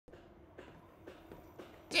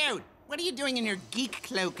Dude, what are you doing in your geek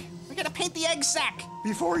cloak? We gotta paint the egg sack.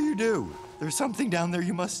 Before you do, there's something down there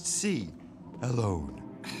you must see. Alone.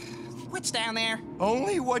 What's down there?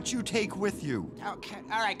 Only what you take with you. Okay,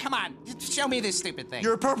 all right, come on. Just show me this stupid thing.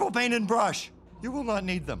 Your purple paint and brush. You will not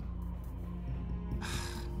need them.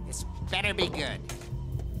 This better be good.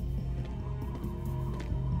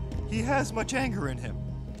 He has much anger in him,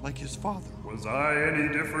 like his father. Was I any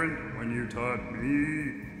different when you taught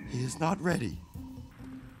me? He is not ready.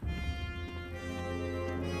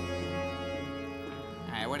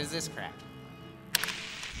 All right, what is this crap?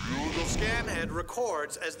 Google Scanhead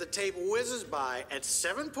records as the tape whizzes by at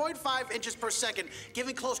 7.5 inches per second,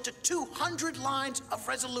 giving close to 200 lines of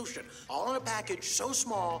resolution, all in a package so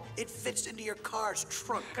small it fits into your car's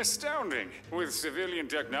trunk. Astounding. With civilian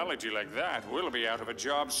technology like that, we'll be out of a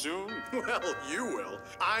job soon. Well, you will.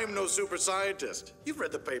 I'm no super scientist. You've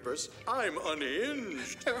read the papers. I'm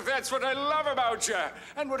unhinged. That's what I love about ya,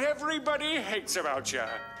 and what everybody hates about ya.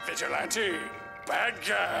 Vigilante. Bad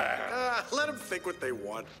guy. Let them think what they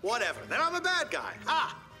want. Whatever. Then I'm a bad guy.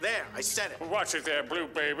 Ah, there, I said it. Watch it there, Blue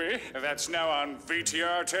Baby. That's now on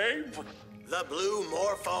VTR tape. The Blue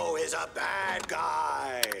Morpho is a bad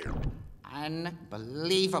guy.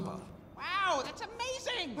 Unbelievable. Wow, that's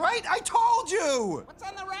amazing! Right? I told you! What's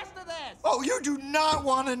on the rest of this? Oh, you do not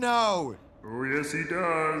want to know. Oh, yes, he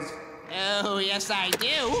does. Oh, yes, I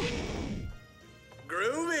do.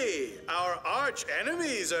 Groovy! Our arch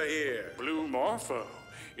enemies are here. Blue Morpho.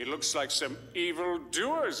 It looks like some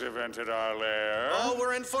evildoers have entered our lair. Oh,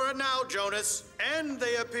 we're in for it now, Jonas. And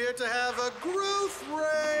they appear to have a growth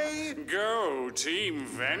ray. Go, Team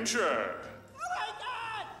Venture. Oh my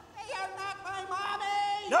God! They are not my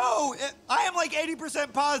mommy! No, I am like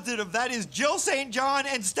 80% positive that is Jill St. John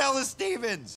and Stella Stevens.